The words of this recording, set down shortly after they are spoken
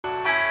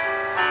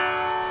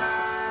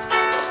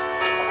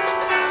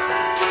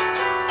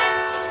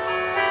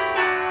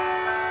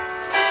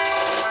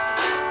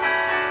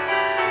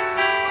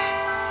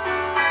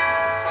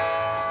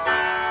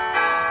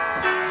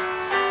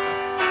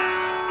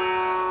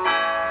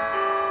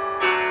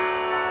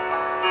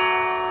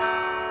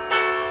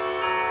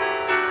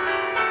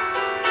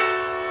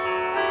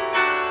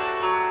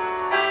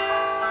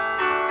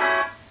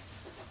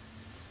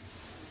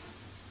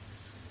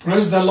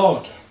Praise the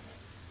Lord.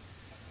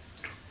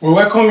 We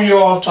welcome you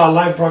all to our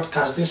live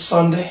broadcast this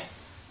Sunday,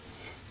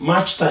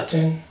 March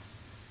 13,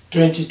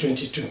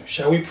 2022.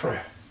 Shall we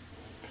pray?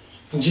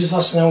 In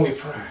Jesus' name we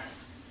pray.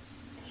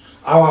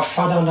 Our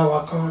Father and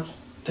our God,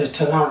 the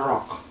eternal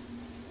rock,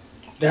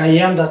 the I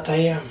am that I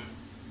am,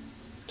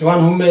 the one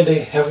who made the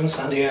heavens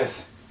and the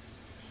earth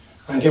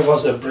and gave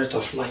us the breath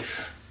of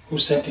life, who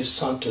sent his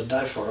Son to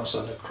die for us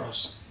on the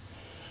cross.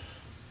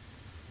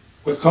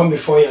 We come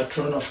before your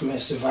throne of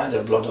mercy via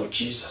the blood of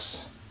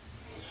Jesus.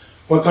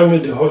 Welcome you,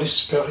 the Holy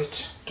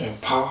Spirit, to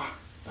empower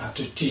and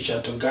to teach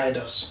and to guide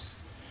us.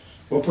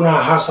 Open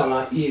our hearts and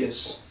our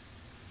ears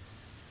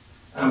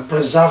and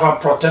preserve and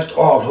protect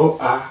all who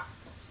are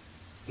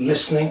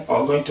listening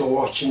or going to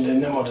watch in the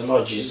name of the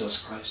Lord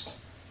Jesus Christ.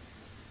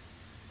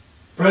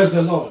 Praise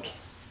the Lord.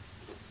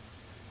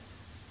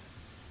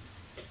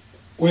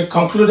 We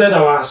concluded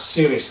our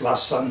series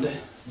last Sunday,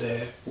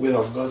 the Will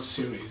of God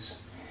series.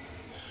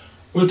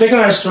 We've taken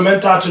an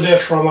instrumental today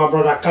from our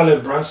brother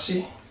Caleb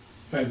Brassi.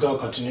 May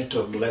God continue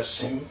to bless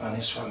him and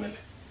his family.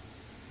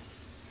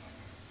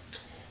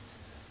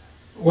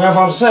 We have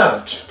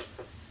observed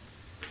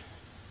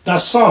that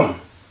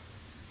some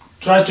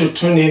try to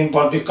tune in,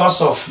 but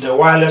because of the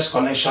wireless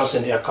connections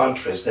in their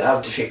countries, they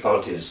have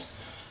difficulties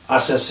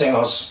accessing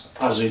us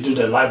as we do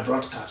the live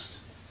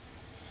broadcast.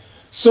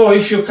 So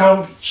if you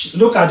can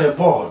look at the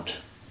board,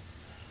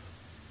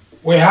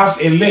 we have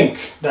a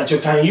link that you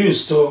can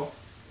use to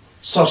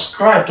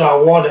subscribe to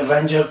our World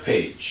Evangel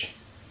page.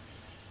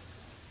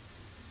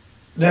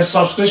 The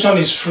subscription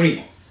is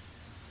free,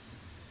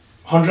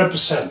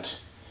 100%.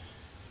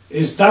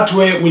 It's that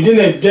way within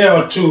a day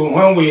or two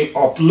when we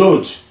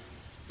upload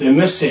the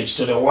message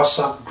to the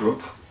WhatsApp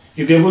group,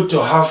 you'll be able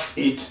to have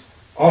it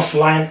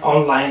offline,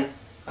 online,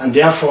 and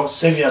therefore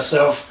save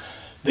yourself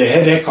the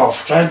headache of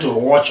trying to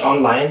watch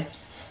online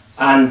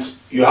and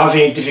you're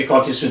having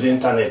difficulties with the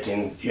internet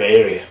in your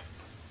area.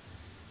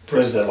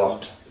 Praise the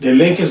Lord. The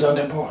link is on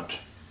the board.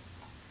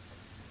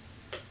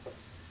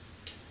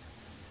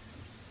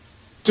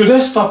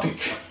 Today's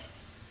topic: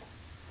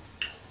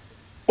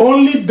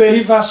 only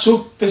believers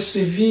who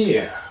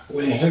persevere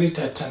will inherit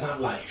eternal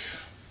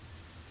life.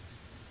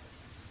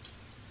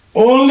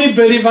 Only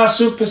believers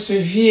who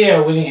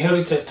persevere will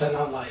inherit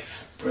eternal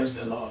life. Praise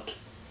the Lord.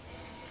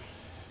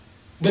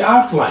 The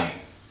outline: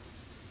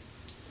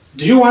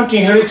 do you want to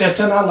inherit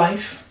eternal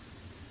life?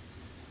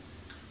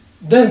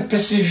 Then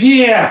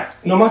persevere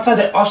no matter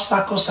the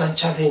obstacles and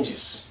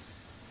challenges.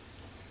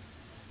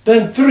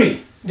 Then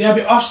 3, there will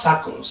be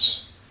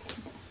obstacles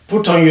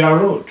put on your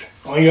road,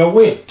 on your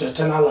way to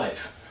eternal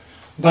life,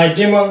 by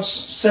demons,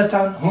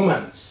 Satan,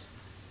 humans,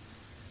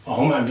 or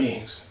human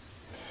beings.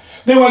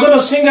 Then we're going to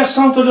sing a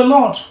song to the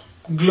Lord.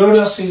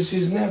 Glorious is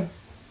his name.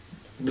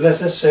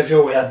 Blessed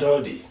Savior, we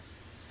adore thee.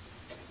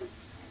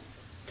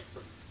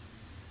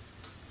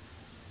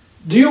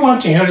 Do you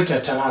want to inherit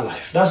eternal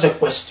life? That's the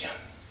question.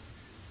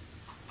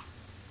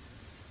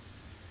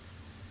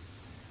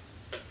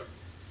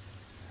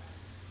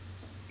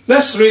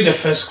 Let's read the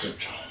first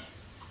scripture.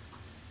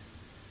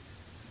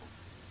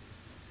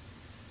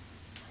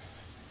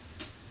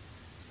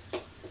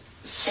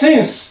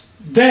 Since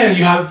then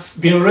you have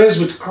been raised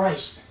with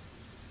Christ,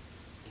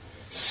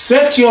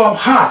 set your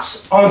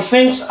hearts on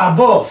things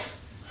above,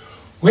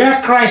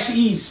 where Christ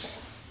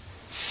is,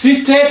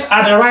 seated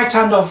at the right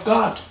hand of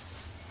God.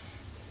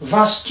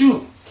 Verse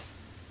 2.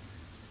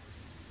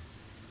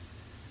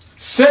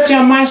 Set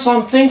your minds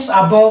on things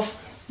above,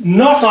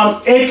 not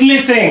on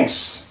earthly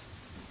things.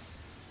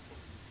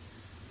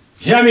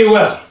 Hear me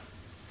well.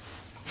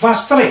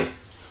 Verse 3.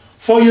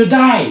 For you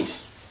died,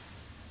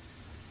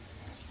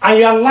 and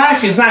your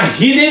life is now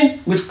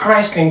hidden with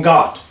Christ in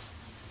God.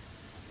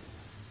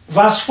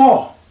 Verse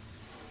 4.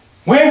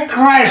 When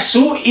Christ,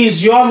 who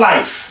is your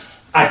life,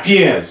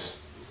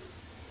 appears,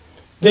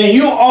 then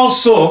you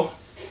also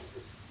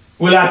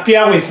will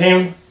appear with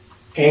him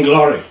in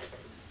glory.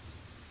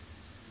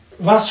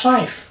 Verse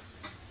 5.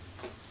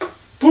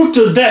 Put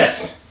to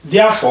death,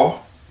 therefore,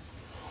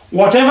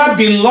 whatever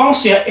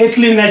belongs to your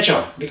earthly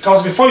nature,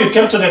 because before you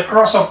came to the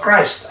cross of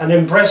Christ and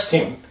embraced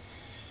him,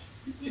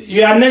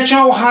 your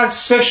nature had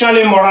sexual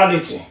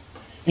immorality,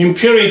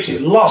 impurity,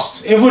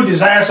 lust, evil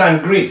desires,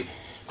 and greed,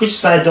 which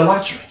is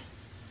idolatry.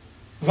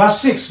 Verse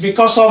 6,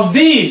 because of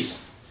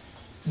these,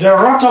 the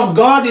wrath of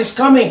God is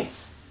coming.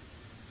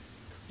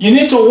 You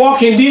need to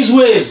walk in these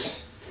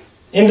ways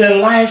in the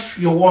life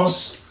you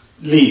once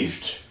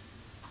lived.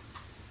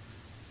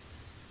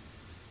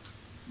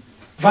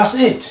 Verse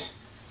 8,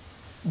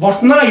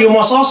 but now you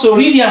must also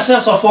rid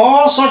yourselves of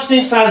all such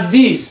things as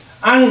these: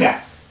 anger,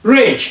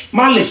 rage,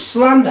 malice,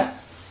 slander,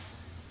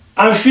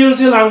 and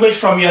filthy language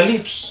from your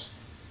lips.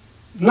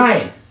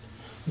 9.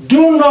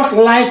 Do not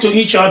lie to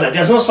each other.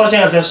 There's no such thing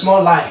as a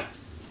small lie.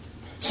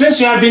 Since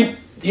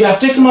you have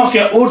taken off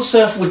your old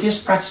self with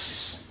these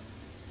practices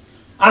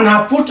and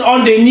have put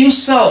on the new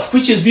self,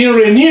 which is being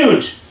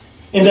renewed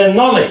in the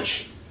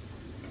knowledge,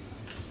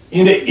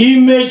 in the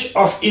image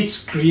of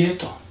its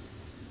creator.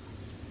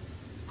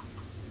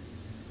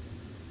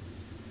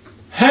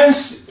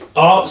 Hence,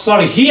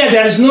 Here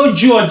there is no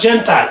Jew or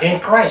Gentile in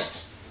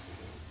Christ.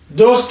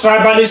 Those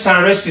tribalists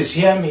and racists,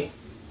 hear me.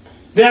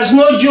 There's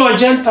no Jew or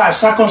Gentile,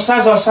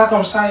 circumcised or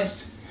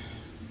uncircumcised,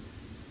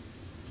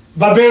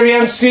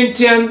 barbarian,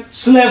 Scythian,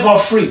 slave or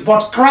free.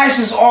 But Christ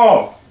is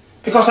all.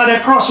 Because at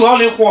the cross we're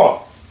all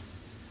equal.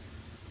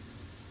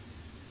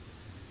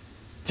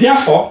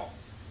 Therefore,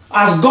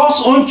 as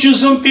God's own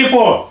chosen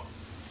people,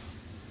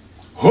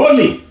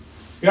 holy,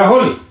 you are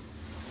holy,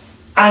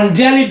 and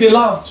dearly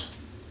beloved,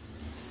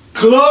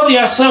 clothe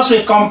yourselves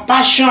with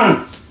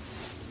compassion,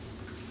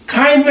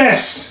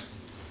 kindness,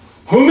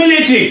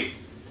 humility,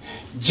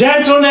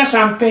 gentleness,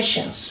 and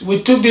patience.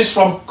 We took this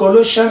from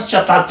Colossians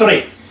chapter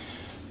 3,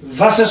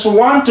 verses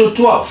 1 to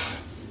 12.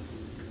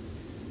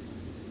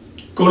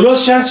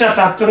 Colossians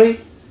chapter 3,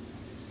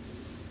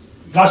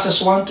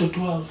 verses 1 to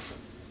 12.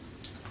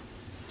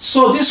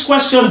 So this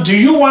question, do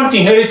you want to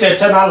inherit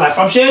eternal life?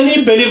 I'm sure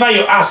any believer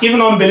you ask, even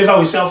unbeliever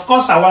will say, of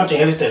course I want to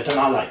inherit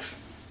eternal life.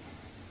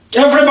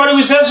 Everybody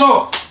will say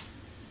so.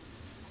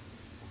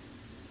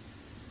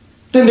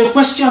 Then the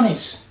question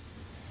is,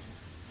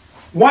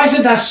 why is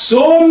it that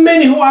so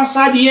many who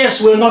answered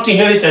yes will not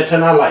inherit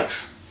eternal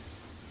life?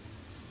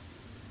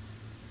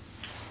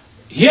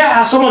 Here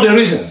are some of the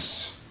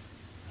reasons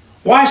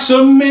why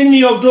so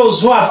many of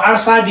those who have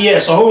answered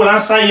yes or who will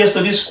answer yes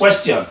to this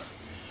question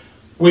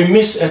will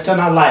miss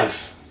eternal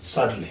life,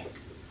 sadly.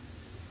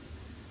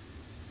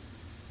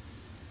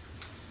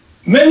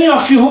 Many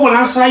of you who will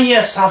answer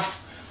yes have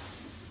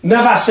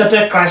never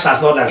accepted Christ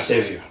as Lord and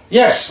Savior.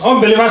 Yes,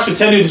 unbelievers will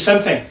tell you the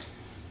same thing.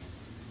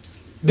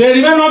 They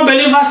remain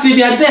unbelievers till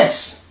their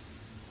deaths,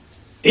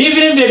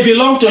 even if they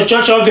belong to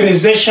church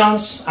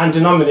organizations and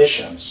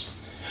denominations.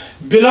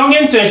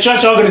 Belonging to a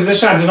church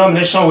organization and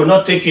denomination will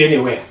not take you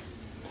anywhere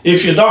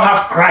if you don't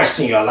have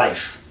Christ in your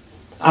life.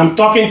 I'm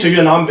talking to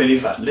you, an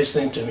unbeliever,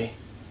 listening to me.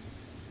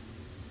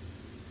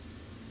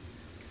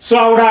 So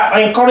I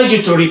would encourage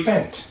you to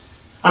repent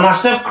and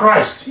accept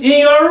Christ in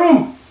your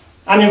room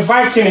and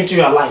invite Him into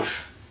your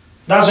life.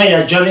 That's when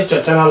your journey to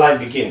eternal life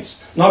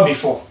begins, not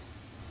before.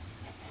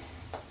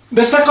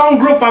 The second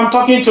group I'm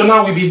talking to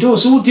now will be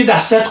those who did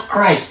accept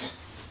Christ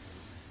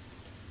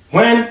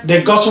when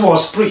the gospel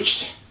was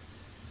preached.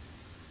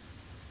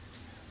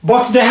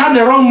 But they had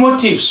the wrong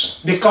motives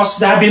because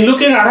they have been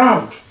looking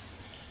around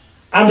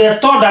and they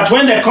thought that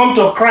when they come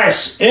to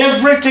Christ,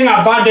 everything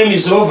about them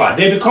is over.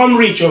 They become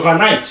rich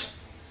overnight.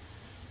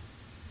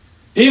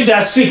 If they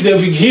are sick, they'll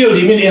be healed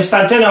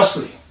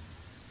instantaneously.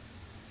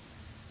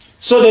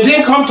 So they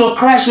didn't come to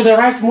Christ with the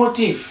right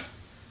motive.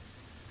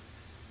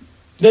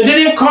 They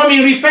didn't come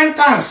in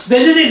repentance.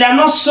 They're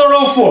not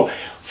sorrowful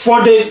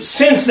for the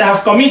sins they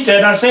have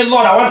committed and say,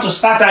 Lord, I want to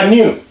start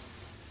anew.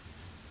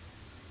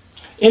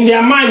 In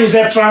their mind is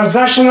a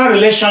transactional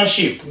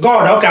relationship.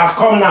 God, okay, I've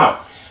come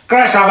now.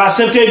 Christ, I've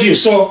accepted you.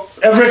 So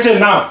everything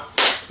now,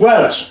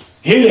 wealth,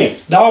 healing,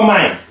 they're all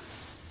mine.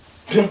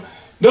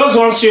 Those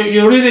ones,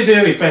 you really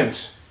didn't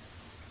repent.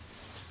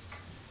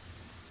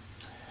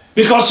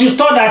 Because you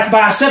thought that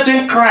by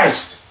accepting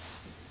Christ,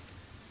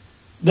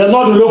 the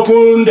Lord will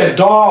open the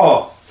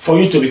door for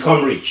you to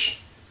become rich.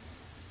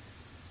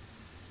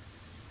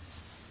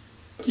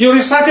 You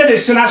recited the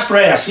sinner's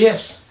prayers,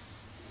 yes.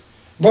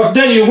 But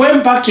then you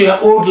went back to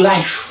your old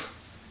life.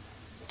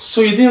 So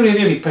you didn't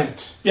really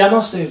repent. You are not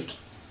saved.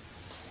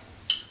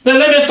 Then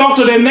let me talk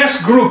to the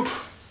next group.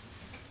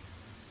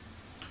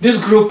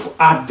 This group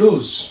are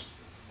those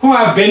who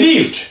have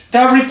believed. They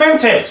have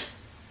repented.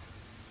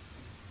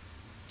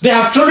 They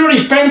have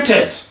truly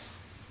repented.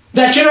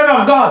 They are children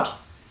of God.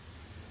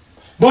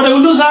 But they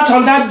will lose out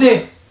on that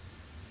day.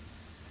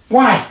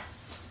 Why?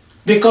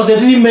 Because they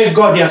didn't make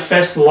God their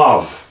first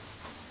love.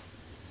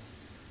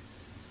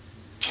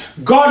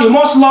 God, you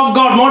must love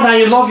God more than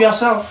you love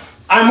yourself.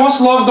 I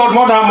must love God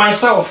more than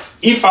myself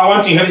if I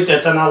want to inherit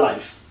eternal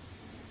life.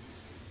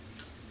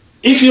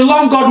 If you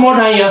love God more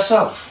than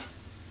yourself,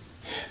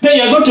 then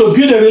you're going to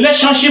build a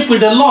relationship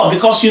with the Lord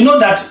because you know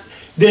that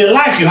the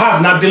life you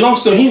have now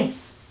belongs to Him.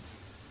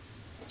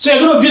 So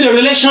you're going to build a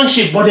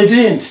relationship, but they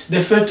didn't.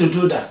 They failed to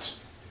do that.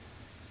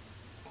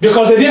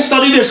 Because they didn't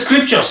study the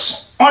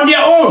scriptures on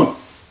their own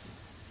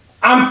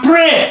and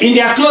pray in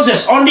their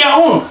closets on their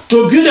own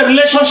to build a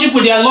relationship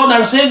with their Lord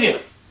and Savior.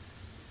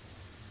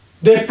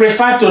 They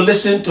prefer to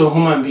listen to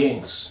human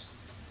beings.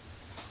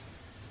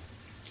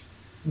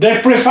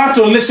 They prefer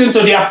to listen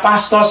to their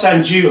pastors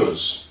and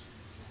Jews.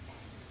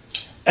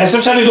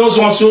 Especially those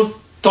ones who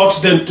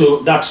taught them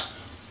that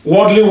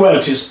worldly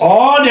wealth is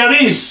all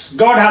there is.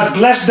 God has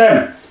blessed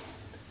them.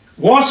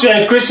 Once you're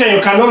a Christian,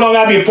 you can no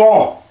longer be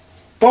poor.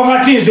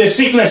 Poverty is a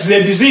sickness, is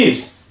a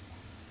disease.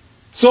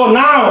 So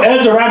now,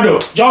 El Dorado,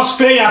 just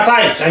pay your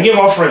tithe and give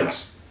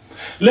offerings.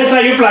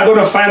 Later, people are going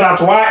to find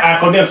out why I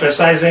continue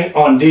emphasizing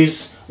on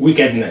this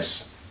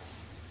wickedness.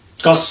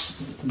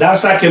 Because the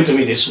answer came to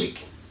me this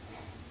week.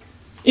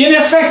 In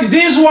effect,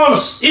 these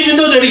ones, even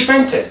though they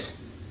repented,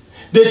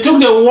 they took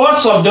the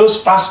words of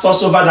those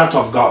pastors over that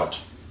of God.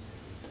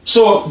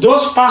 So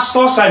those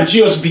pastors and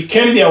Jews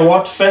became their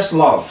what? First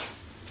love.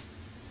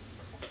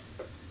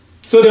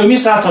 So they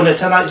miss out on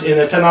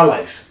eternal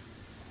life.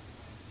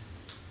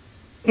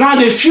 Now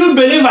the few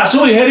believers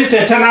who inherit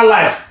eternal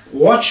life,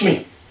 watch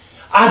me,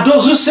 are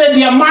those who set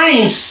their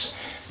minds,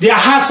 their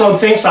hearts on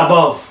things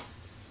above,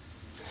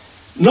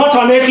 not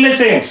on earthly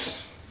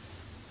things.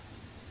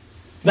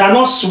 They are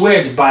not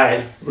swayed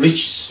by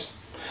riches.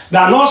 They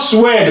are not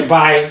swayed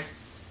by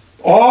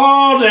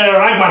all the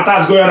right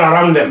matters going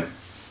around them.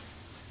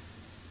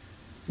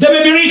 They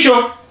may be rich,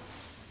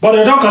 but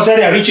they don't consider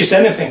their riches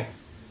anything.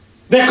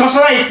 They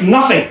consider it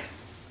nothing.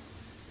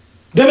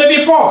 They may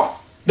be poor.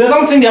 They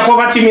don't think their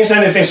poverty means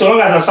anything so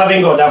long as they're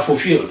serving God, they're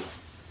fulfilled.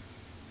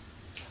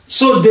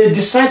 So they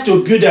decide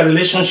to build a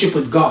relationship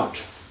with God.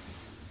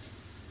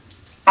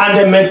 And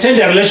they maintain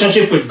their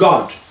relationship with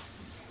God.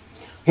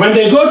 When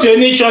they go to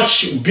any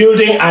church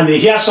building and they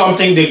hear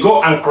something, they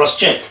go and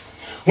cross-check.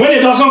 When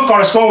it doesn't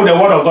correspond with the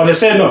word of God, they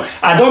say, no,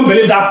 I don't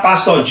believe that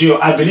pastor or Jew,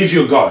 I believe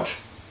you, God.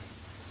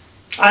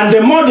 And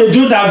the more they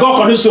do that, God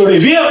continues to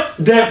reveal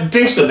the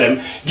things to them,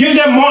 give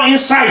them more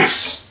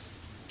insights.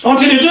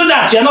 Until you do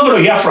that, you're not going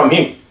to hear from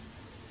him.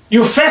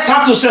 You first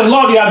have to say,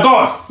 Lord, you are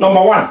God,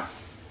 number one.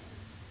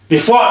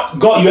 Before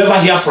God, you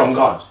ever hear from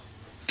God,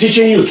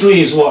 teaching you through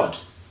his word.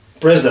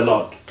 Praise the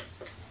Lord.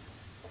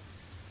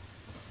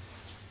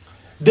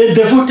 They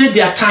devoted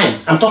their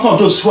time. I'm talking of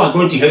those who are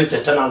going to inherit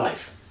eternal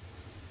life,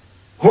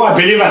 who are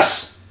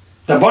believers,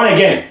 they're born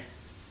again,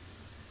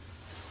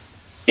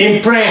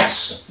 in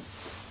prayers,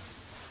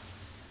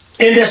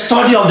 in the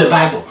study of the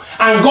Bible.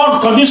 And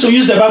God continues to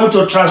use the Bible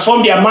to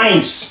transform their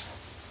minds,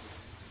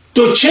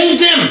 to change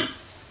them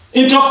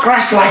into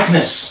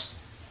Christ-likeness.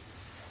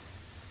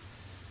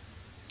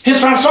 He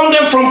transformed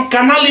them from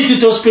carnality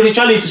to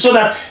spirituality so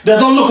that they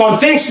don't look on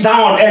things down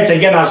on earth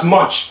again as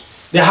much.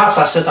 Their hearts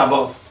are set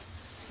above.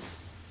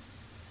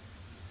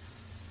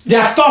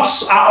 Their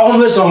thoughts are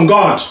always on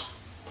God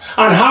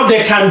and how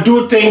they can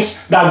do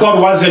things that God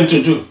wants them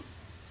to do.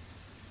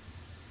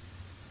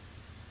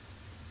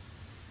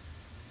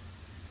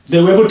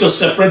 They were able to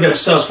separate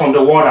themselves from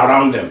the world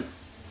around them.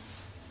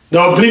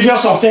 They're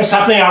oblivious of things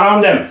happening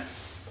around them,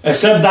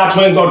 except that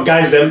when God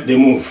guides them, they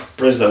move.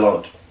 Praise the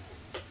Lord.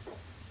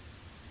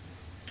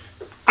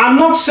 I'm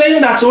not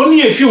saying that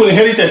only a few will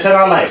inherit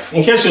eternal life.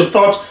 In case you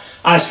thought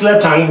I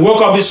slept and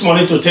woke up this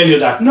morning to tell you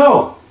that.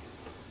 No.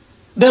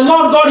 The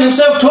Lord God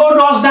himself told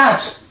us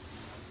that.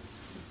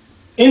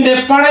 In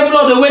the parable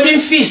of the wedding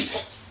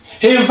feast,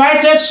 he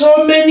invited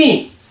so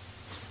many.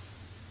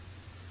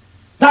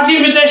 That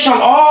invitation,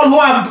 all who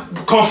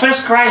have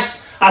confessed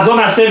Christ as Lord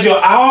and Savior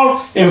are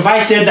all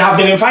invited, they have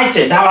been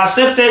invited, they have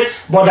accepted,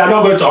 but they are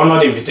not going to honor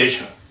the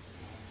invitation.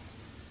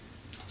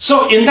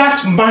 So in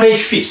that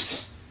marriage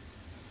feast,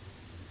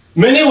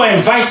 many were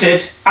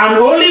invited and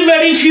only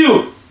very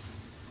few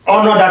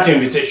honored that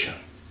invitation.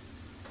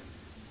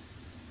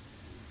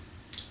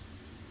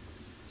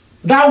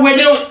 That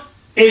wedding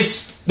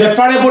is the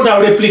parable that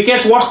will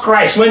replicate what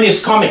Christ, when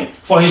he's coming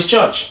for his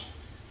church.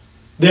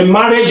 The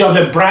marriage of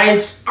the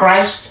bride,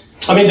 Christ,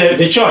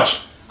 the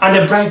church, and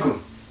the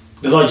bridegroom,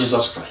 the Lord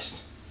Jesus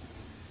Christ.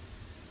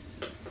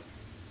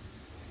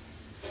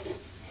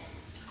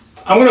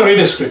 I'm going to read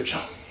the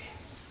scripture.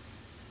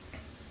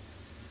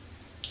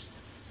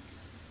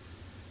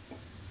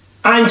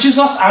 And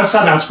Jesus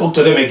answered and spoke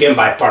to them again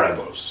by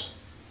parables,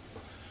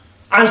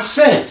 and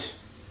said,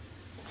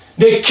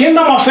 the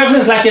kingdom of heaven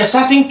is like a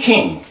certain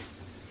king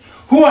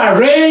who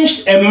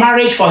arranged a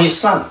marriage for his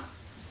son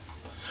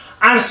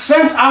and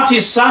sent out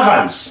his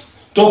servants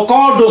to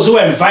call those who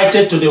were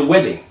invited to the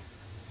wedding,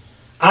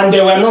 and they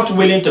were not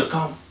willing to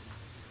come.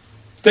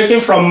 Taken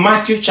from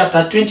Matthew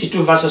chapter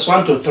 22 verses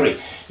 1 to 3.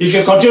 If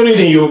you continue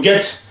reading, you'll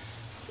get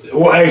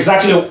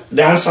exactly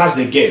the answers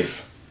they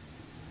gave.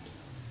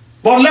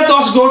 But let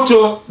us go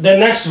to the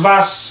next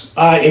verse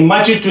in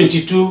Matthew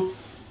 22,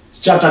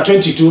 chapter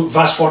 22,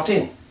 verse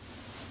 14.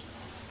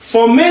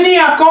 For many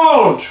are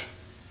called,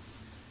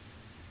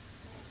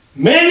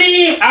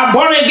 many are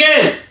born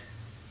again,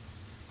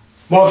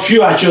 but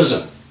few are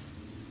chosen.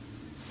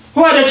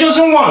 Who are the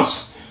chosen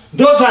ones?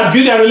 Those that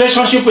build a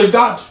relationship with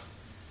God.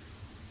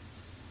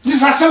 This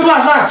is as simple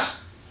as that.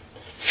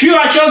 Few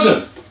are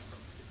chosen.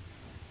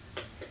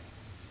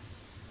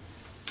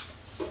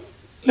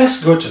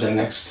 Let's go to the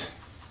next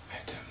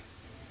item.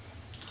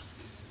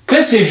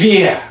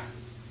 Persevere,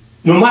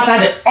 no matter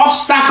the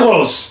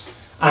obstacles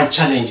and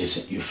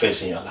challenges you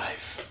face in your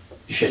life,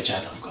 if you're a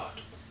child of God.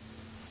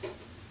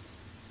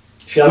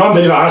 If you're not a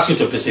believer, I ask you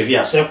to persevere.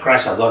 Accept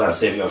Christ as Lord and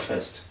Savior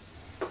first.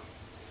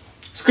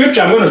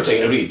 Scripture I'm going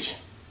to read.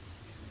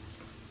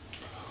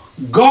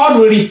 God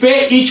will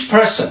repay each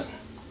person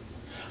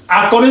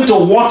according to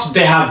what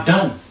they have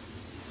done.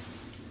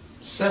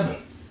 7.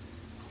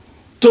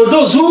 To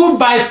those who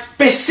by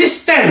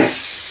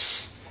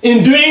persistence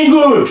in doing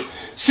good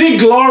seek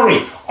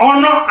glory,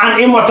 honor,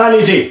 and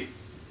immortality,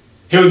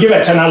 he will give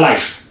eternal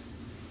life.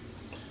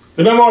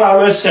 Remember what I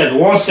always said,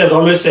 once said,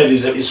 always said,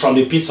 is from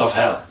the pits of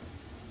hell.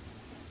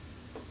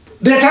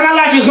 The eternal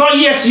life is not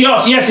yes,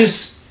 yours. Yes,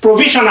 it's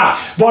provisional.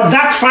 But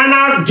that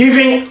final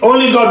giving,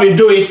 only God will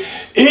do it.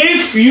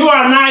 If you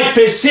and I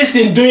persist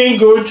in doing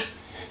good,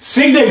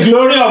 seek the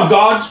glory of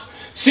God,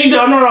 seek the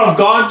honor of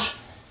God,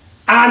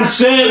 and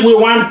say we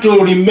want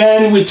to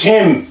remain with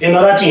him in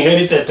order to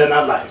inherit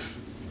eternal life.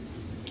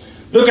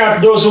 Look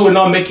at those who will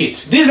not make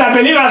it. These are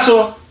believers,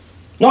 so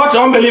not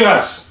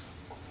unbelievers.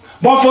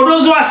 But for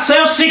those who are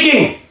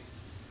self-seeking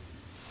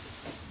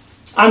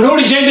and who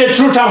reject the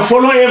truth and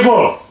follow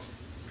evil,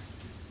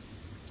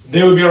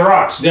 they will be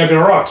wrath. There will be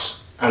wrath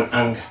and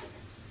anger.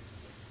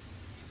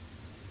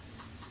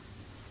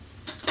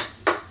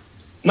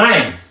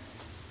 9.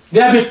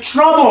 There will be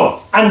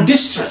trouble and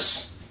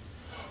distress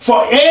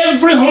for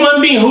every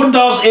human being who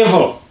does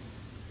evil.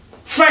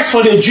 First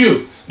for the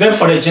Jew, then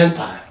for the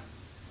Gentile.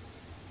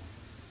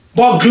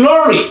 But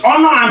glory,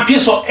 honor, and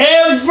peace for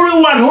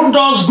everyone who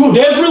does good.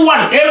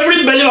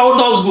 Every believer who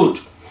does good.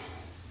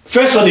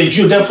 First for the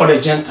Jew, then for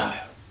the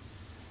Gentile.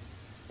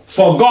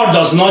 For God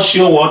does not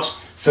show what?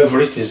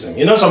 Favoritism.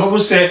 You know, some people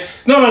say,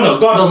 no,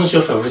 God doesn't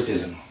show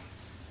favoritism.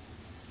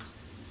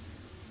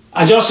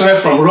 I just read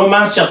from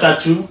Romans chapter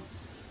 2,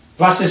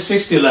 verses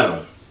 6 to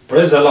 11.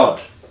 Praise the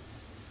Lord.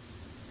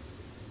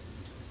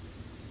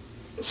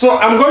 So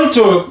I'm going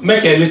to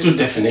make a little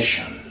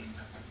definition,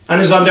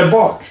 and it's on the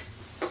board.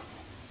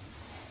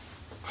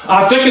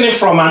 I've taken it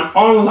from an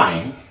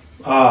online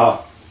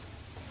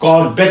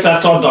called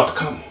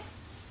betterthought.com.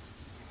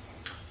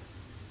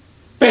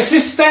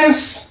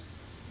 Persistence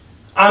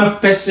and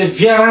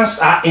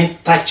perseverance are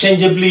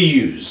interchangeably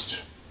used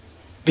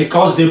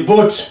because they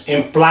both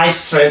imply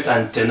strength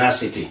and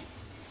tenacity.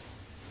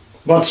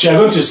 But you're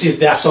going to see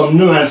there are some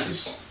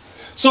nuances.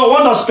 So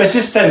what does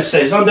persistence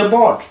say? It's on the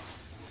board.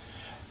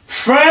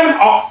 Firm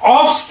or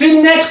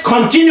obstinate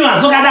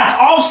continuance. Look at that.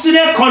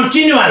 Obstinate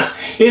continuance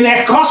in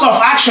a course of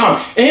action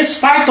in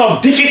spite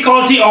of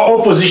difficulty or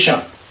opposition.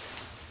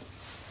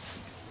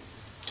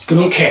 You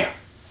don't care.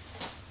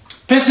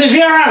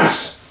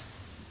 Perseverance.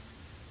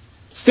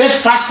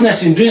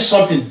 Steadfastness in doing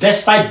something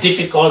despite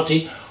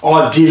difficulty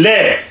or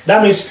delay.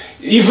 That means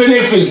even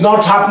if it's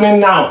not happening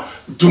now,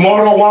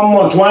 tomorrow, 1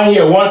 month, 1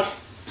 year,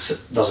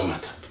 doesn't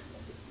matter.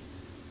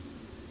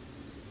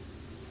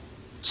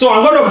 So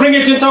I'm going to bring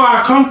it into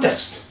our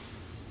context.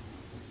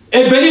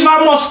 A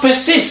believer must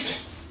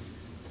persist.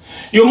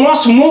 You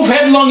must move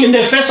headlong in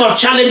the face of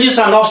challenges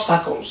and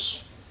obstacles.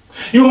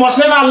 You must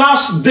never allow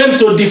them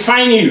to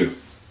define you.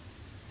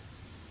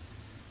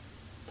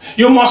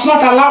 You must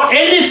not allow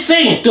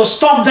anything to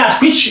stop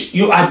that which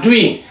you are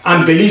doing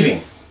and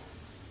believing.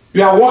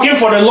 You are working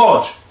for the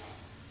Lord.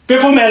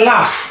 People may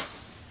laugh.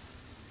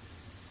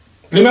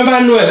 Remember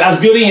Noah as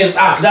building his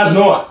ark. That's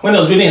Noah. When he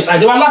was building his ark,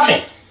 they were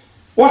laughing.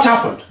 What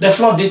happened? The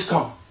flood did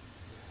come.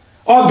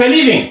 Or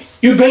believing.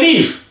 You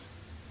believe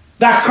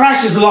that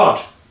Christ is Lord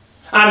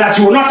and that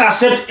you will not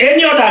accept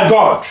any other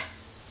God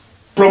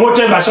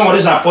promoted by some of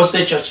these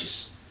apostate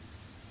churches.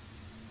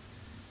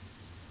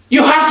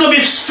 You have to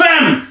be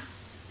firm.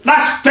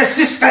 That's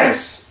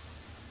persistence.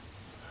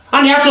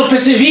 And you have to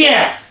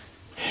persevere.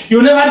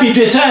 You'll never be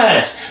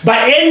deterred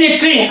by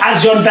anything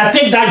as you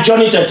undertake that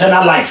journey to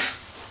eternal life.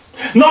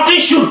 Nothing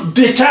should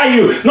deter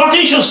you.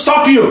 Nothing should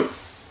stop you.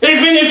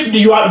 Even if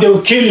they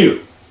will kill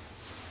you.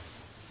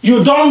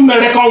 You don't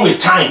reckon with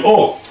time.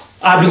 Oh,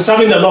 I've been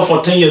serving the Lord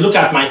for 10 years. Look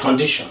at my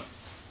condition.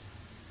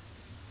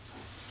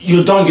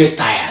 You don't get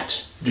tired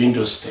doing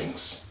those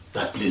things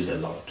that please the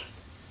Lord.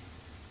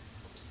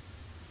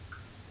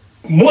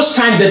 Most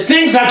times the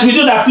things that we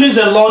do that please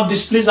the Lord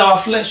displease our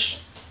flesh.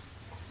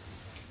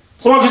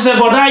 Some of you say,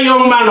 but that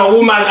young man or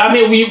woman, I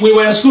mean, we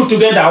were in school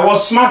together, I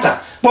was smarter.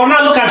 But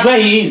now look at where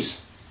he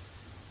is.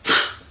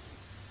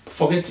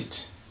 Forget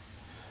it.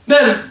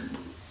 Then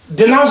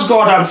denounce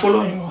God and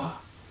follow him.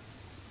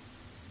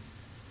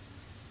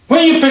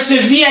 When you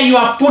persevere, you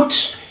are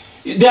put,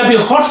 there will be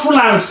hurtful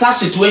and sad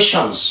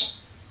situations.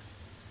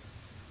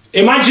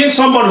 Imagine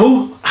somebody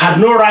who had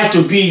no right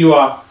to be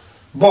your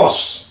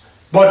boss,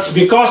 but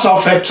because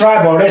of a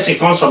tribe or race he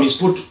comes from, is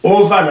put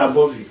over and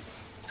above you.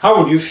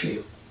 How would you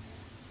feel?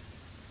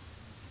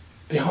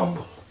 Be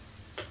humble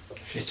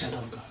if you're a child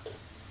of God.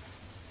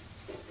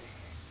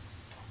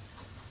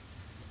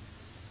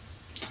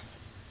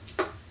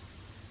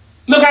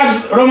 Look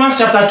at Romans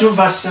chapter 2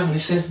 verse 7. It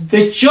says,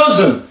 the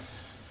chosen,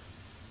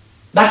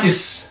 that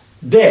is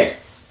there.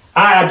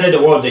 I added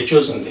the word the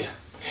chosen there.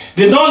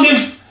 They don't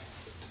live,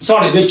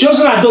 the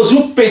chosen are those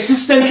who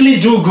persistently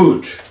do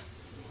good.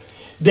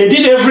 They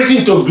did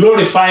everything to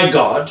glorify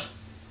God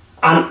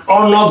and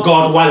honor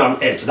God while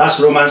on earth. That's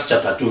Romans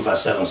chapter 2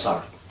 verse 7,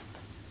 sorry.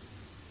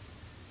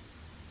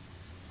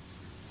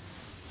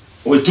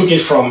 We took it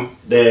from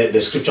the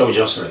scripture we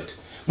just read.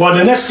 But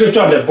the next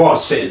scripture on the board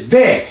says,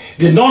 they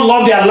did not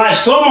love their life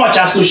so much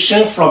as to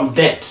shrink from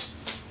death.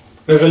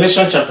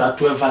 Revelation chapter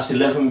 12 verse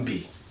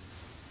 11b.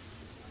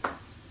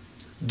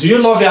 Do you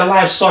love your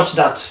life such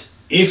that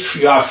if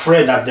you are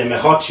afraid that they may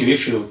hurt you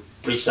if you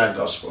preach that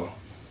gospel?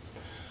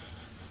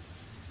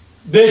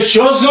 The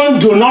chosen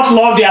do not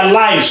love their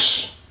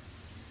lives.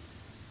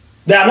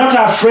 They are not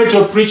afraid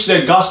to preach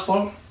the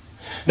gospel.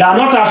 They are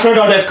not afraid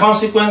of the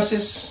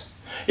consequences.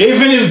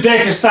 Even if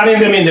death is staring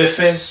them in the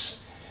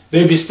face,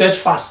 they will be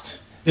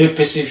steadfast. They will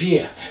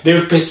persevere. They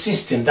will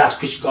persist in that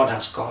which God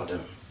has called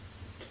them.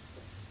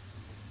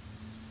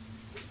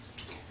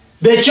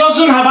 The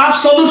chosen have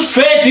absolute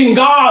faith in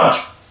God.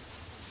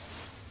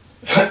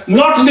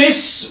 Not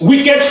this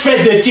wicked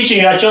faith they teach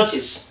in your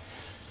churches.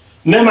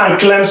 Name and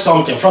claim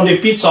something from the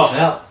pits of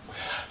hell.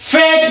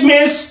 Faith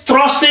means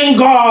trusting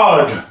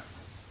God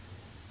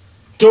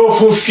to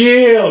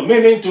fulfill,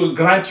 meaning to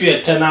grant you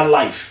eternal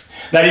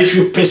life. That if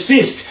you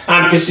persist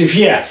and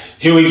persevere,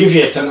 He will give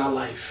you eternal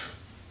life.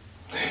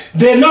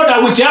 They know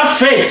that without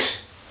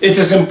faith, it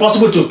is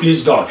impossible to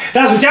please God.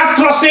 That's without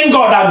trusting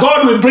God, that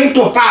God will bring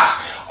to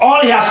pass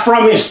all He has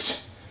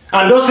promised.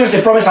 And those things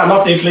He promised are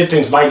not earthly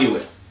things, by the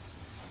way.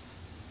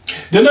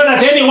 They know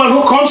that anyone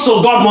who comes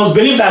to God must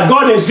believe that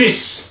God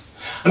exists,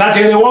 and that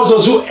He rewards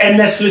those who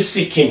earnestly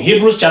seek Him.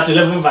 Hebrews chapter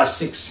 11 verse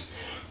 6.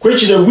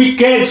 Which the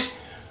wicked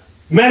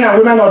men and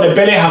women of the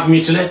belly have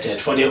mutilated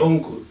for their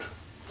own good.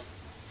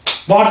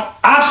 But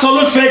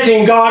absolute faith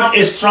in God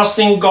is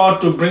trusting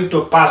God to bring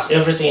to pass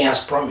everything He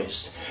has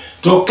promised.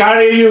 To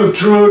carry you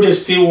through the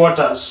still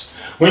waters.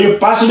 When you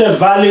pass through the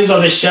valleys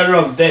of the shadow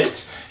of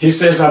death, He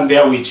says, I'm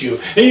there with you.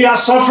 If you are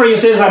suffering, He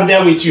says, I'm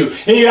there with you.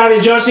 If you are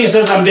rejoicing, He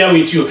says, I'm there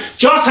with you.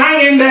 Just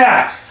hang in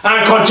there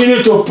and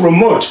continue to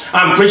promote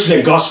and preach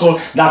the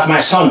gospel that my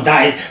son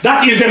died.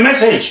 That is the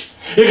message.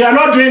 If you are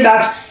not doing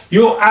that,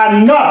 you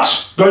are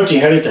not going to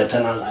inherit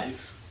eternal life.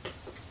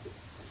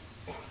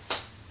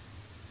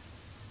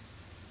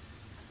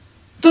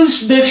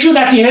 The few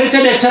that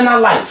inherited eternal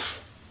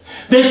life,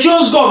 they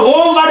chose God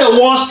over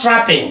the world's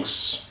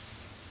trappings.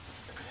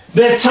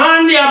 They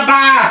turned their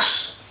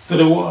backs to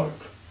the world.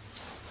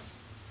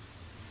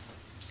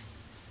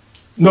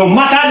 No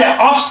matter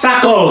the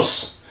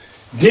obstacles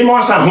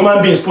demons and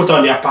human beings put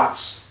on their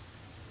paths,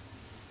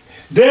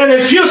 they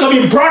refuse to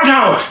be brought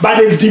down by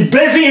the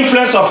debasing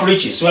influence of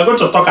riches. We are going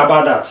to talk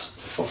about that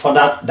for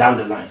that down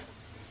the line.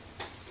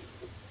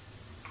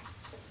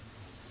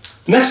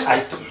 Next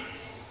item.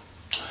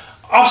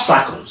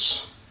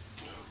 Obstacles.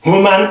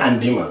 Human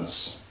and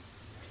demons.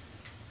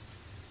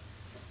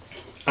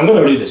 I'm going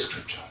to read the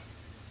scripture.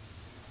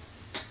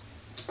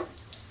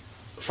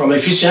 From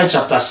Ephesians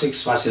chapter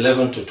 6 verse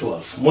 11 to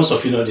 12. Most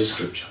of you know this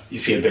scripture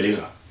if you're a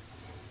believer.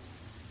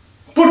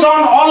 Put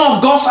on all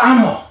of God's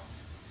armor,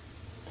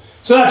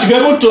 so that you'll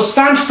be able to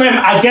stand firm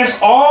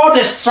against all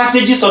the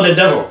strategies of the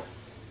devil.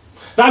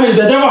 That means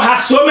the devil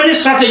has so many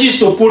strategies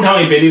to pull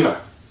down a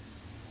believer.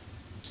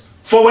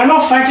 For we're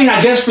not fighting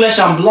against flesh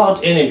and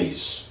blood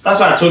enemies. That's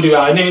why I told you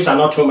our enemies are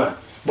not human,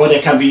 but they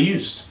can be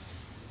used.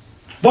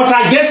 But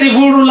against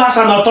evil rulers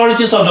and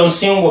authorities of the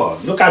unseen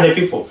world. Look at the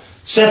people.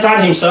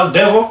 Satan himself,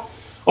 devil,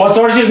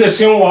 authorities in the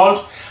unseen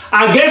world.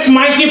 Against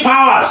mighty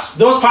powers.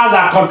 Those powers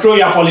that control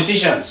your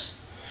politicians.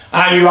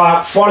 And you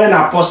are fallen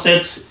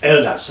apostate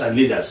elders and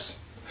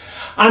leaders.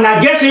 And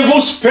against evil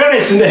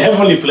spirits in the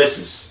heavenly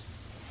places.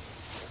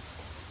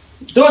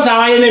 Those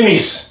are our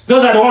enemies.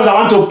 Those are the ones that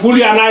want to pull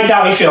you and I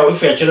down if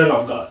you're children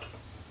of God.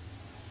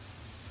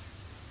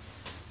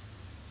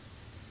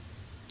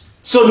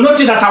 So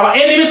notice that our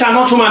enemies are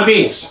not human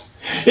beings.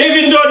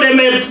 Even though they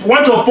may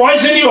want to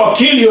poison you or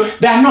kill you,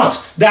 they are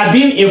not. They are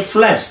being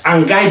influenced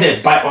and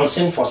guided by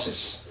unseen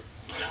forces.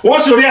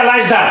 Once you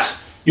realize that,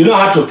 you know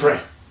how to pray.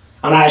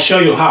 And I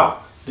assure you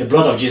how. The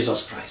blood of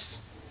Jesus Christ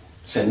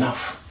is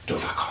enough to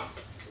overcome.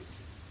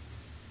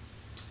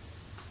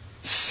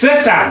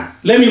 Satan,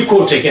 let me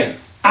quote again,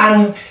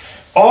 and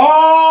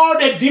all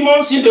the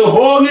demons in the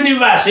whole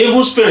universe,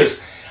 evil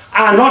spirits,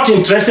 are not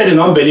interested in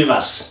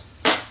unbelievers.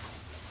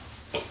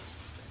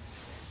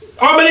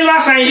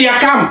 Unbelievers are in their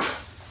camp.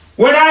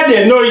 Whether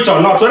they know it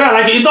or not, whether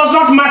like it does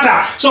not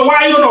matter. So why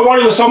are you going to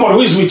worry with someone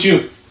who is with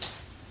you?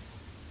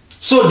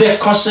 So they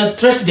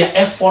concentrate their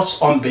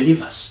efforts on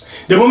believers.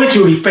 The moment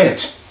you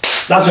repent,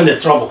 that's when the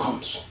trouble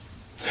comes.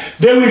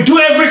 They will do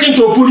everything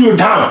to pull you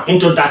down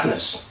into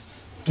darkness.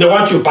 They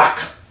want you back.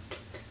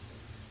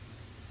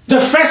 The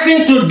first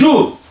thing to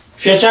do,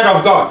 if you're a child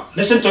of God,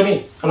 listen to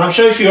me, and I'm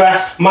sure if you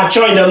are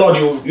mature in the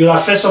Lord, you'll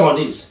have faced some of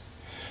these,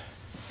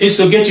 is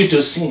to get you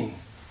to sin.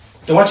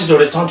 They want you to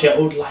return to your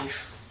old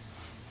life.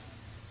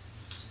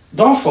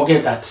 Don't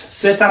forget that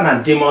Satan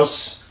and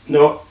demons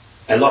know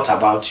a lot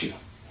about you.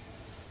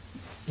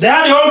 They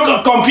have their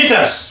own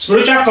computers,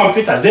 spiritual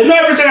computers. They know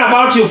everything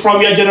about you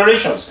from your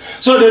generations.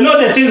 So they know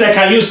the things they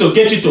can use to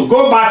get you to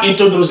go back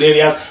into those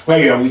areas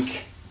where you are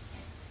weak.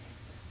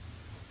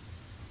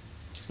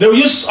 They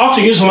will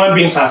often use human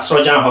beings as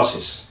Trojan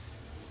horses.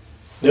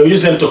 They will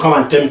use them to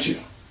come and tempt you.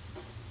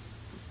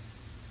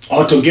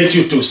 Or to get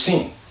you to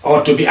sin.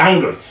 Or to be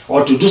angry.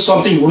 Or to do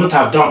something you wouldn't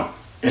have done.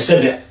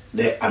 Except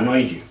they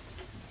annoyed you.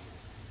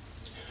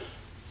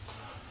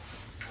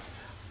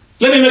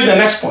 Let me make the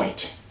next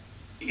point.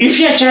 If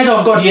you're a child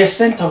of God, you're a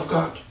saint of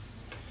God.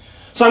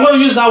 So I'm going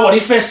to use that word.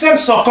 If a saint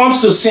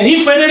succumbs to sin,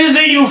 if for any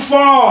reason you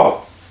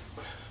fall,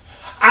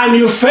 and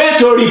you fail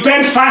to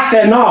repent fast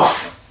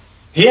enough,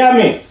 hear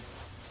me.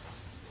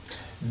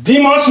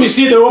 Demons will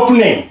see the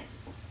opening,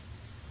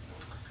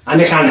 and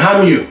they can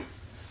harm you,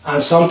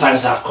 and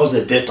sometimes have caused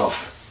the death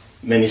of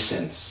many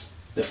saints,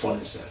 the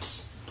fallen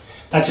saints.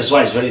 That is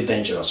why it's very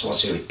dangerous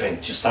once you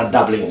repent. You start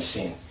dabbling in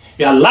sin.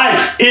 Your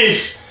life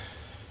is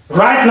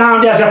Right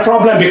now, there's a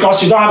problem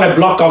because you don't have a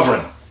blood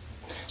covering.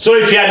 So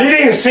if you are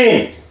living in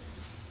sin,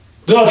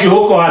 those of you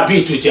who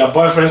cohabit with your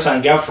boyfriends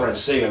and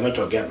girlfriends, say you're going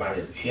to get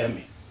married, hear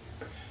me.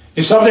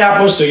 If something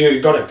happens to you,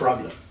 you got a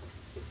problem.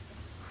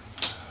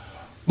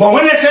 But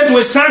when they Satan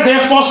withstands the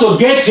efforts to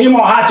get him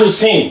or her to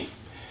sin,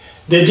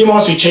 the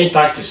demons will change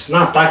tactics.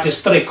 Now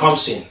tactics 3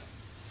 comes in.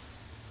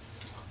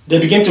 They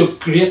begin to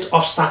create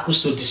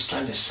obstacles to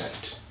destroy the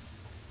saint.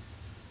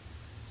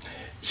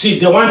 See,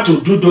 they want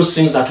to do those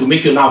things that will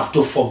make you now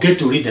to forget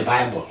to read the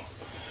Bible.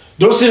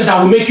 Those things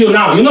that will make you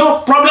now, you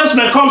know, problems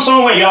may come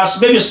somewhere. You are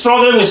maybe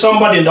struggling with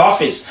somebody in the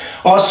office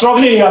or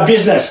struggling in your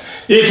business.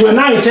 It will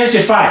now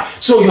intensify.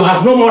 So you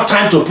have no more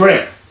time to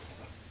pray.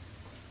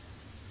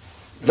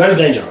 Very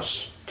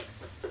dangerous.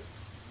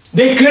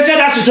 They created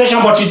that situation,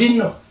 but you didn't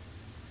know.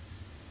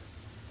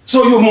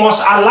 So you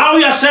must allow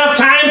yourself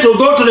time to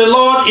go to the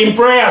Lord in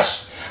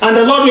prayers. And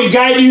the Lord will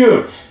guide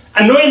you.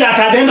 And knowing that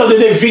at the end of the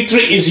day,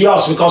 victory is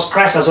yours because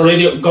Christ has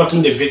already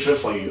gotten the victory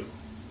for you.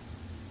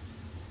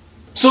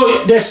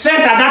 So they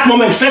sent at that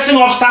moment facing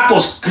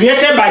obstacles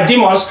created by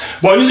demons,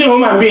 but using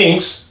human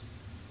beings.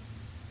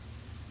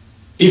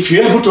 If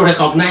you're able to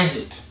recognize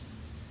it,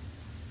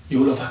 you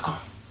will overcome.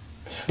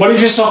 But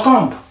if you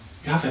succumb,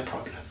 you have a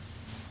problem.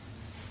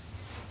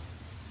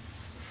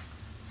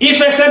 If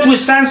a saint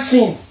withstands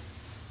sin,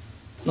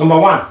 number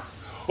 1,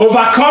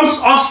 overcomes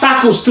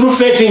obstacles through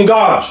faith in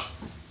God.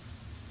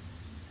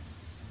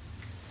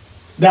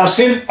 They have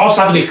seen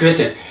obstacles they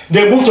created.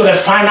 They move to the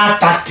final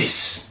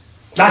tactics.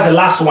 That's the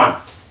last one.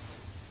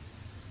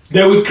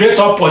 They will create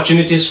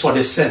opportunities for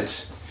the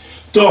saint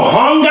to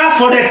hunger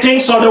for the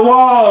things of the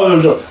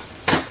world.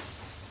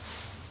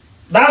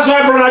 That's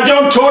why Brother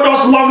John told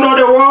us, love not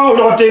the world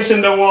or things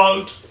in the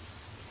world.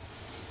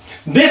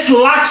 This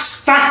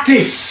lax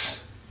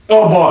tactics,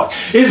 oh boy,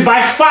 is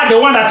by far the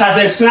one that has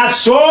ensnared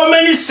so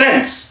many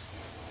saints.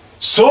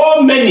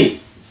 So many.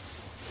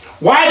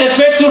 Why the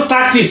first 2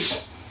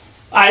 tactics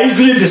are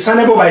easily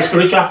discernible by a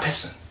spiritual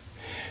person.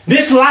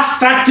 This last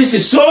tactics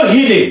is so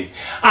hidden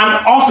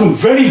and often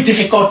very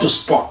difficult to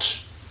spot.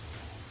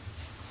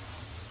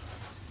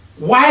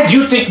 Why do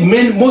you think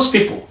most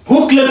people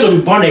who claim to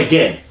be born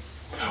again,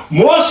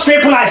 most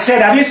people, I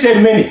didn't say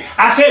many,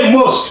 I said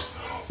most,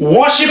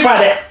 worship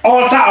at the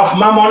altar of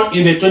Mammon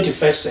in the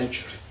 21st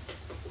century?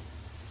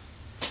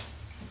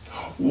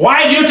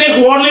 Why do you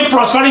think worldly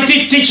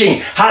prosperity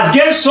teaching has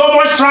gained so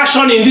much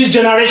traction in this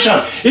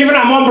generation, even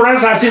among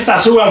brothers and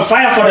sisters who were on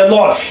fire for the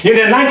Lord in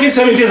the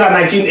 1970s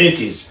and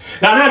 1980s?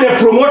 They are now the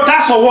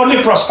promoters of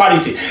worldly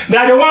prosperity. They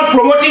are the ones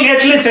promoting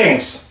earthly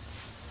things.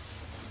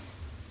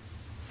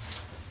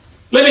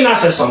 Let me now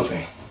say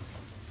something.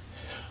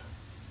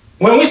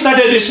 When we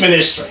started this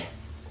ministry,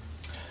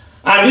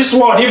 and this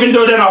word, even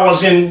though then I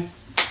was in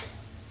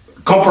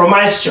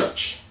compromised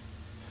church,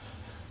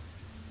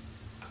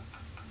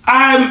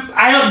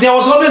 there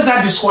was always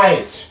that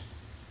disquiet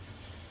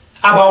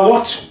about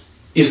what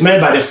is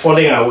meant by the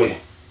falling away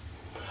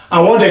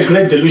and what the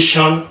great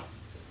delusion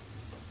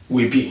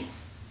will be,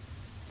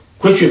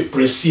 which will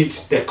precede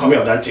the coming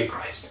of the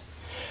Antichrist.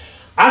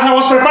 As I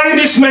was preparing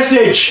this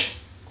message,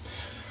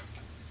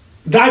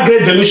 that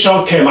great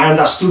delusion came. I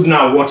understood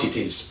now what it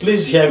is.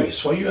 Please hear me. It's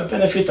for your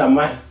benefit and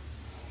mine.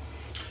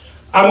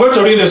 I'm going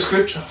to read the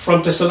scripture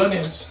from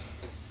Thessalonians.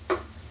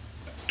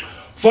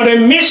 For the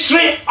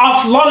mystery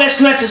of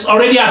lawlessness is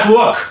already at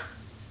work.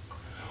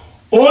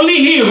 Only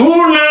he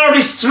who now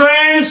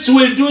restrains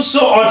will do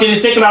so until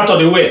it's taken out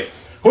of the way.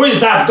 Who is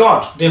that?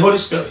 God, the Holy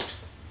Spirit.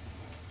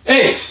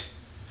 8.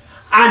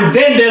 And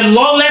then the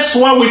lawless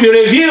one will be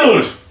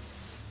revealed,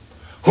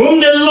 whom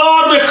the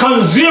Lord will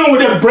consume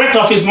with the breath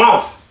of his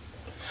mouth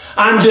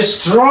and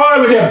destroy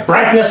with the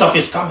brightness of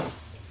his coming.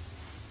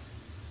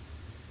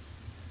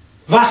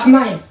 Verse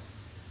 9.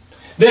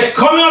 The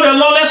coming of the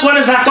lawless one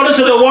is according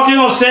to the working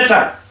of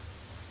Satan,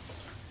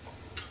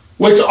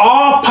 with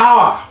all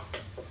power,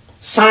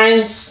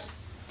 signs,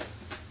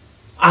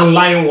 and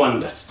lying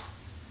wonders.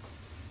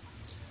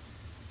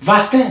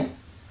 Verse 10.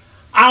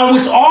 And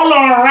with all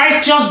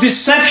unrighteous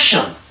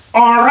deception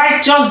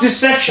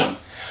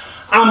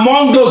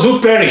among those who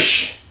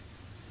perish.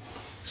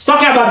 It's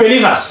talking about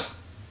believers,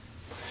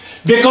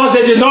 because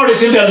they did not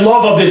receive the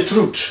love of the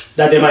truth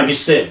that they might be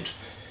saved.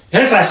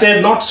 Hence I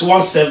said, not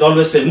once saved,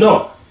 always saved.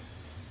 No.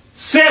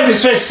 Saved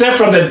is first saved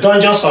from the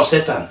dungeons of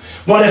Satan.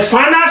 But the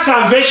final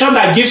salvation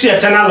that gives you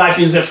eternal life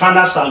is the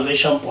final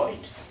salvation point.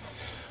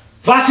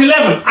 Verse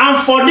 11.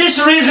 And for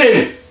this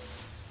reason,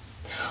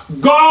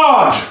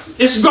 God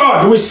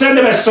will send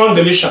them a strong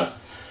delusion.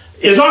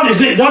 It's not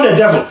the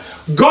devil.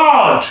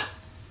 God,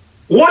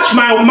 watch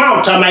my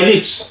mouth and my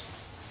lips,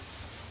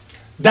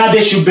 that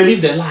they should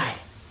believe the lie.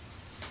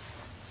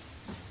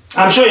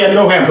 I'm sure you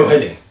know where I'm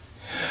heading.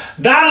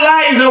 That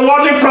lie is the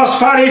worldly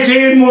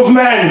prosperity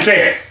movement.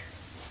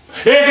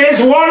 It is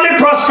worldly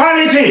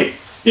prosperity.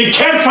 It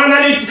came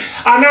finally,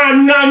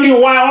 and I knew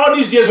why all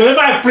these years, whenever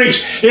I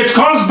preach, it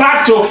comes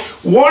back to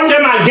warn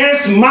them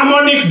against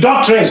mammonic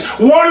doctrines.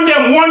 Warn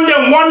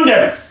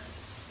them.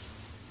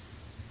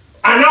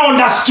 I now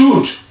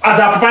understood as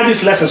I prepare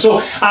this lesson.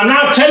 So I'm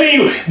now telling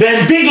you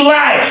the big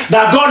lie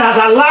that God has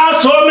allowed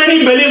so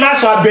many believers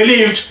to have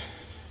believed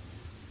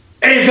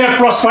is the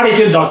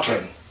prosperity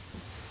doctrine.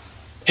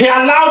 He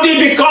allowed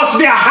it because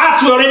their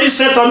hearts were already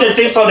set on the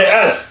things of the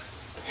earth.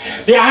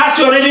 Their hearts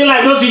were already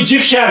like those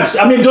Egyptians,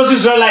 those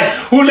Israelites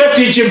who left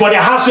Egypt, but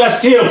their hearts were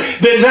still,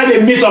 they desired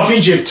the meat of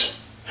Egypt.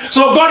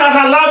 So God has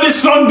allowed this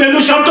strong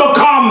delusion to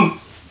come.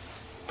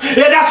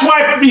 Yeah, that's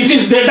why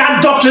that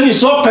doctrine is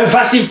so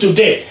pervasive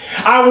today.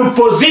 I would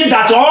posit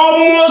that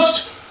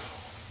almost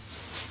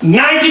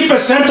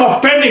 90%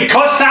 of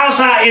Pentecostals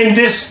are in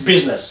this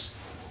business.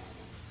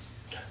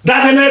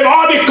 That they may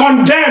all be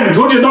condemned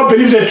who do not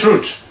believe the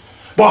truth,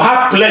 but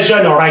have pleasure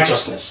in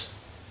righteousness.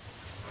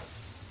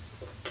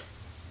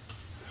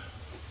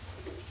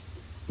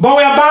 But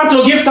we are bound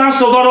to give thanks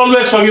to God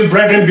always for you,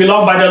 brethren,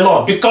 beloved by the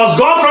Lord, because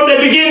God from the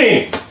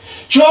beginning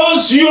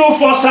chose you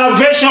for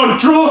salvation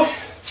through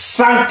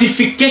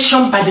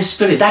sanctification by the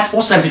Spirit. That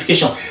was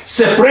sanctification.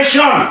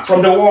 Separation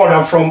from the world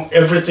and from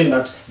everything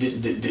that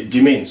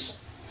demeans.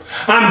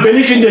 And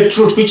belief in the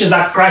truth, which is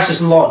that Christ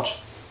is Lord.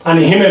 And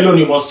in Him alone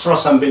you must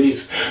trust and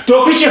believe.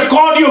 To which He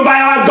called you by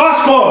our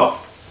gospel.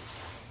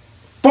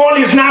 Paul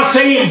is now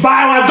saying,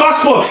 by our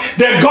gospel,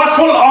 the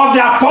gospel of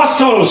the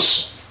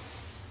apostles,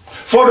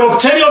 for the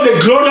obtaining of the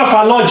glory of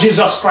our Lord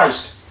Jesus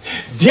Christ.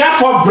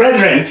 Therefore,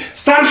 brethren,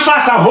 stand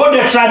fast and hold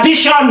the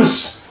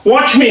traditions.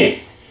 Watch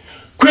me.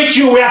 Which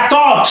you were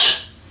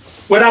taught,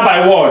 whether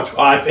by word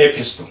or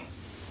epistle.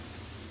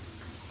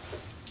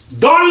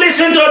 Don't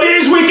listen to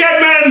these wicked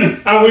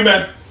men and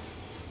women.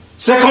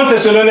 2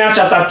 Thessalonians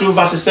chapter 2,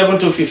 verses 7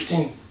 to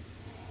 15.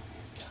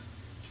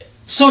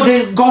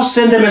 So God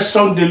sent them a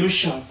strong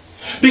delusion.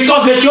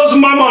 Because they chose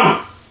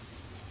mammon.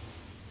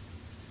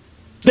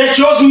 They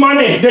chose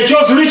money. They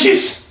chose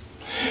riches.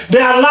 They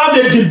allowed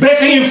the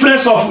debasing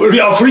influence of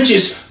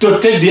riches to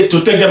take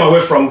them away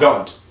from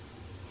God.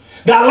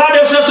 They allowed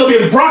themselves to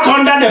be brought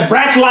under the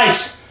bright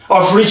lights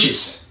of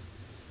riches.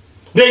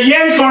 They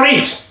yearn for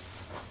it.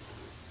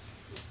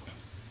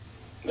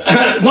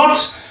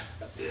 Not,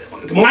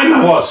 mind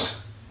my words.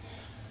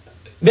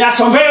 There are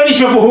some very rich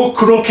people who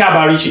couldn't care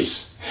about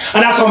riches.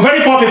 And there are some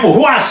very poor people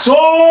who are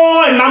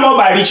so enamored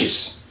by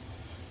riches.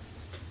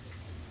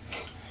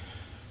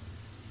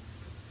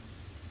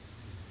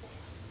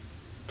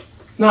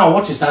 Now,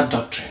 what is that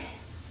doctrine?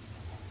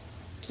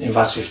 In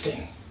verse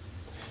 15.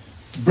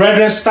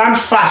 Brethren, stand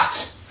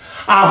fast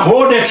and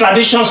hold the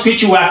traditions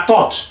which you were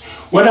taught,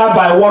 whether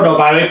by word or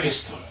by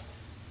epistle.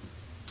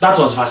 That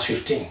was verse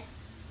 15.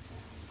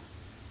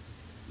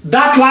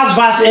 That last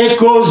verse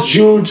echoes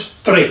Jude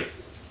 3.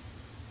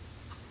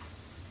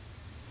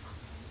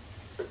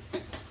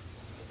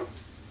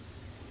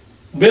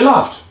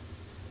 Beloved,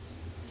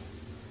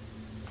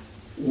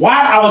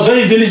 while I was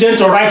very diligent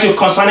to write you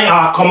concerning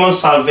our common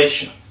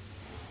salvation,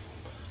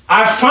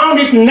 I found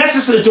it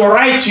necessary to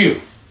write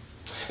you,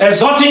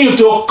 exhorting you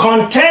to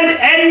contend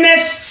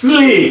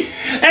earnestly,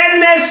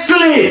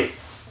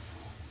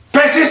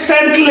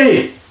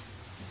 persistently,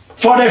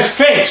 for the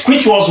faith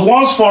which was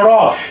once for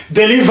all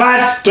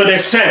delivered to the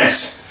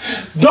saints.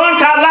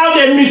 Don't allow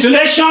the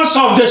mutilations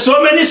of the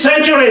so many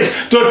centuries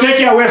to take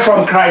you away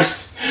from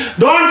Christ.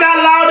 Don't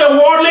allow the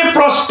worldly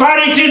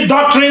prosperity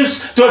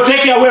doctrines to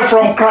take you away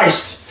from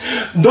Christ.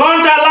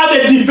 Don't allow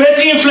the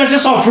debasing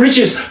influences of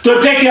riches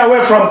to take you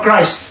away from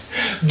Christ.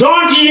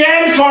 Don't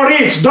yearn for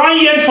it.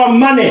 Don't yearn for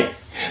money.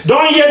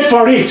 Don't yearn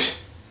for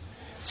it.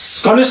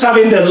 Continue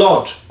serving the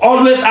Lord.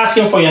 Always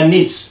asking for your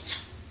needs.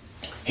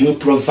 He will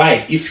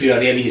provide if you are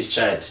really His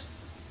child.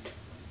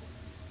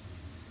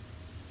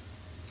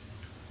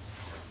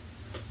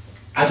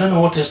 I don't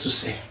know what else to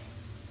say.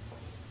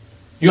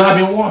 You have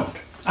been warned.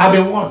 I've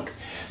been warned.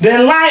 The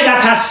lie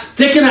that has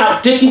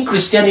taken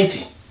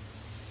Christianity,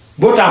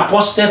 both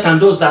apostate and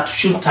those that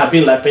shouldn't have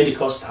been like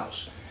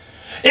Pentecostals,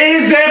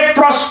 is the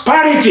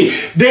prosperity,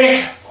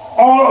 the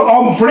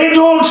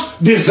unbridled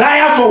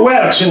desire for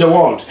wealth in the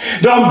world,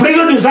 the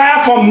unbridled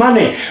desire for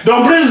money, the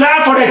unbridled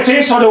desire for the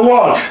things of the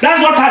world.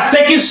 That's what has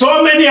taken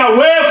so many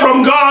away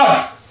from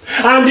God.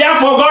 And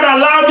therefore God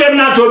allowed them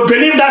now to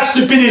believe that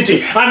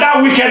stupidity and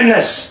that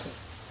wickedness.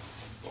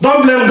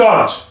 Don't blame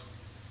God.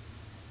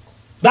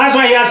 That's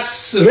why He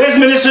has raised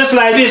ministers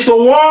like this to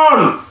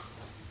warn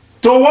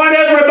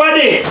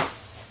everybody.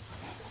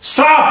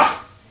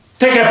 Stop.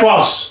 Take a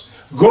pause.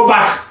 Go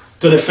back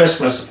to the first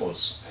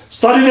principles.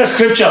 Study the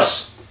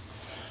scriptures.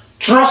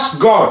 Trust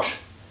God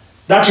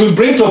that He will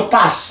bring to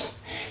pass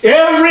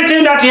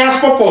everything that He has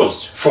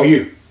proposed for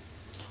you.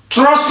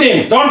 Trust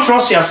Him. Don't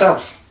trust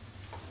yourself.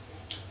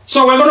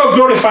 So we're going to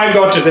glorify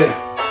God today.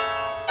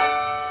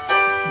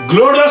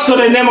 Glorious to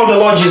the name of the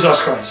Lord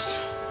Jesus Christ.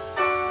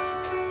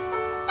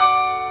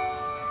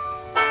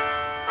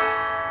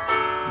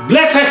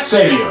 Blessed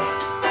Savior,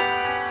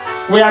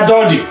 we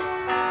adore Thee.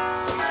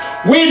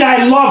 We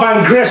Thy love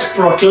and grace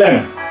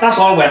proclaim. That's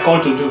all we're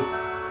called to do.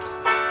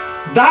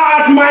 Thou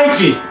art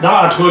mighty,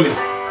 Thou art holy.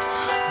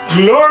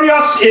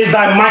 Glorious is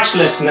Thy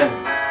matchless name.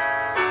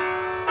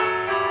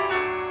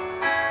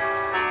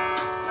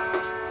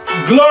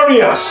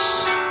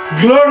 Glorious,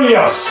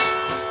 glorious,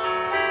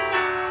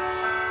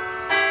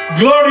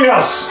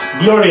 Glorious,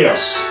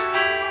 glorious.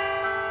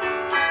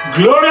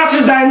 Glorious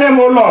is thy name,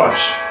 O Lord.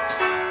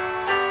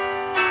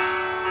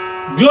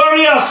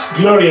 Glorious,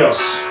 glorious.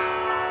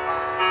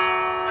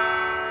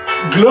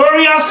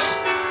 Glorious,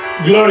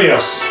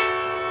 glorious.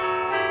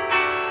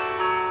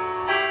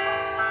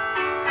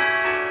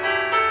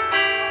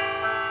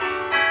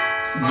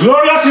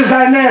 Glorious is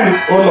thy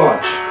name, O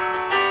Lord.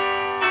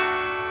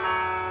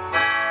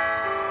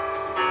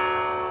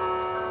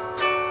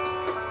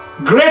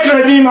 Great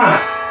Redeemer,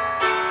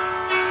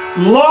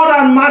 Lord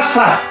and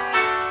Master,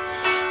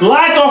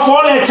 light of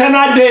all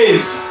eternal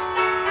days.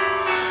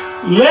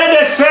 Let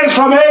the saints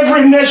from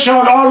every nation,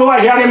 all who are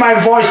hearing my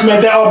voice,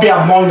 may they all be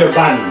among the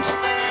band.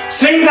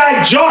 Sing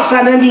thy just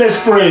and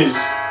endless praise.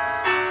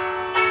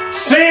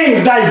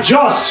 Sing thy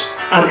just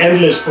and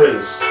endless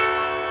praise.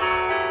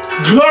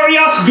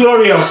 Glorious,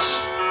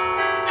 glorious.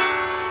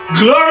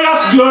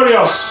 Glorious,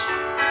 glorious.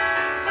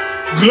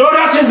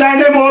 Glorious is thy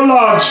name, O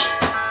Lord.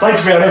 Thank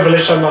you for your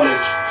revelation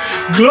knowledge.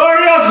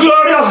 Glorious,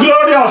 glorious,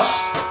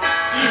 glorious.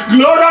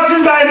 Glorious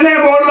is thy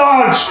name, O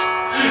Lord.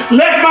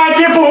 Let my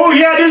people who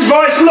hear this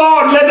voice,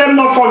 Lord, let them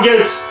not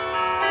forget.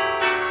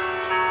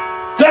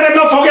 Let them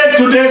not forget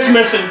today's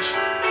message.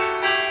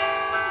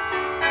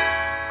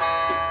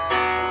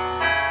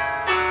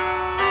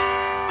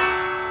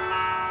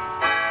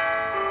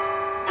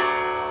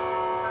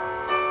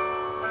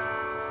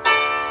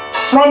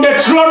 From the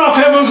throne of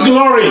heaven's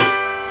glory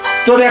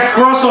to the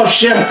cross of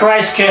shame,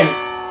 Christ came.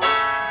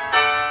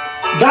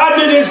 Thou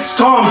didst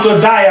come to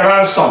die a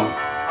ransom.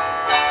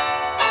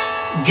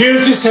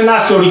 Guilty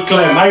sinners to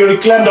reclaim, and you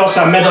reclaimed us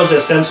and made us the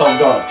saints of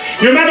God.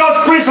 You made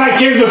us priests and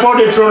kings before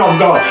the throne of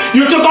God.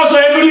 You took us to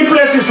heavenly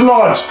places,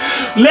 Lord.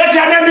 Let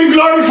your name be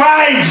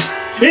glorified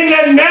in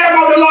the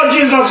name of the Lord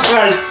Jesus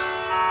Christ.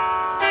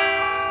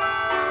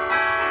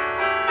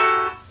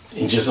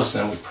 In Jesus'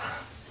 name we pray.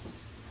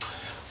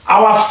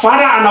 Our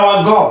Father and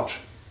our God,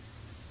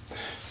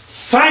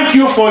 thank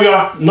you for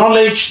your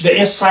knowledge, the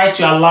insight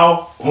you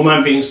allow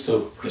human beings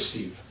to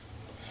receive.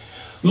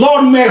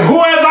 Lord, may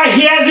whoever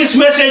hears this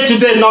message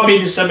today not be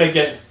the same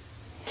again.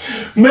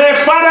 May,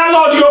 Father,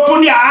 Lord, you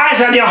open your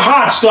eyes and your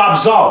hearts to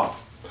absorb,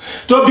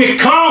 to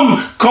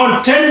become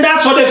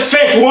contenders for the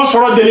faith once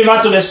for all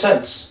delivered to the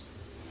saints.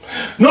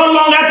 No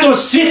longer to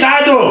sit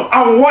idle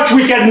and watch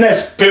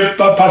wickedness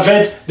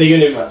pervade the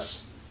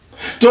universe.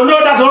 To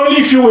know that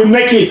only few will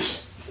make it,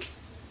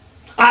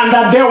 and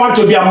that they want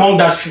to be among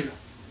that few.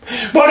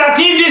 But that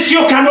if these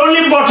few can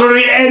only but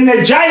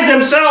re-energize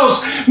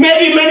themselves,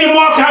 maybe many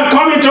more can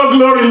come into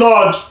glory,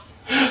 Lord.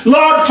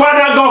 Lord,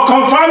 Father God,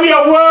 confirm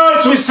your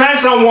words with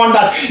signs and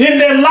wonders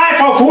in the life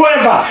of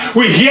whoever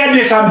will hear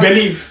this and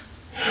believe.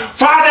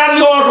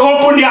 Father, Lord,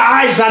 open their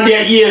eyes and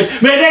their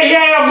ears. May they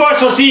hear your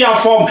voice or see your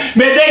form.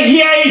 May they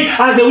hear it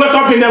as they wake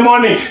up in the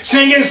morning,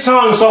 singing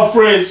songs of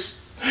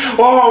praise,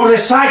 or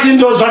reciting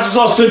those verses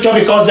of scripture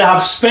because they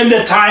have spent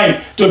the time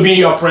to be in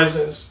your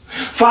presence.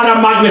 Father,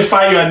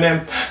 magnify your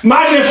name.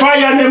 Magnify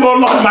your name, oh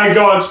Lord, my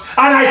God.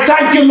 And I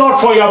thank you,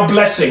 Lord, for your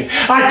blessing.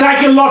 I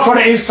thank you, Lord, for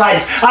the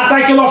insights. I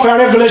thank you, Lord, for your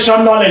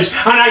revelation knowledge.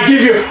 And I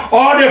give you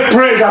all the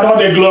praise and all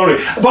the glory.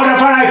 But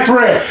Father, I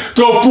pray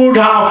to pull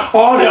down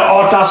all the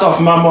altars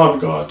of Mammon,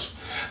 God,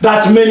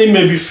 that many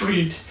may be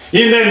freed.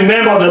 In the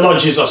name of the Lord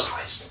Jesus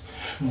Christ.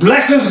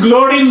 Blessings,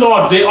 glory,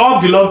 Lord, they all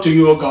belong to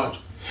you, O God.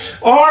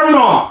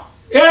 Honor,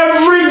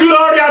 every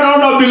glory and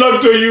honor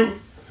belong to you.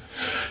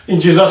 In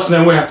Jesus'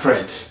 name we have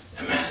prayed.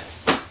 Amen.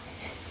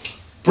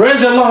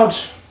 Praise the Lord.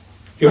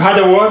 You heard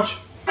the word.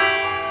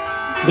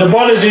 The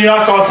ball is in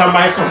your court and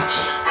my court.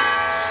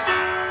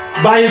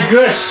 By His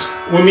grace,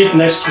 we meet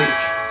next week.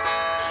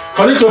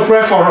 Continue to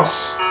pray for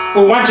us.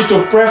 We want you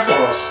to pray for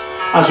us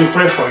as we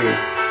pray for you.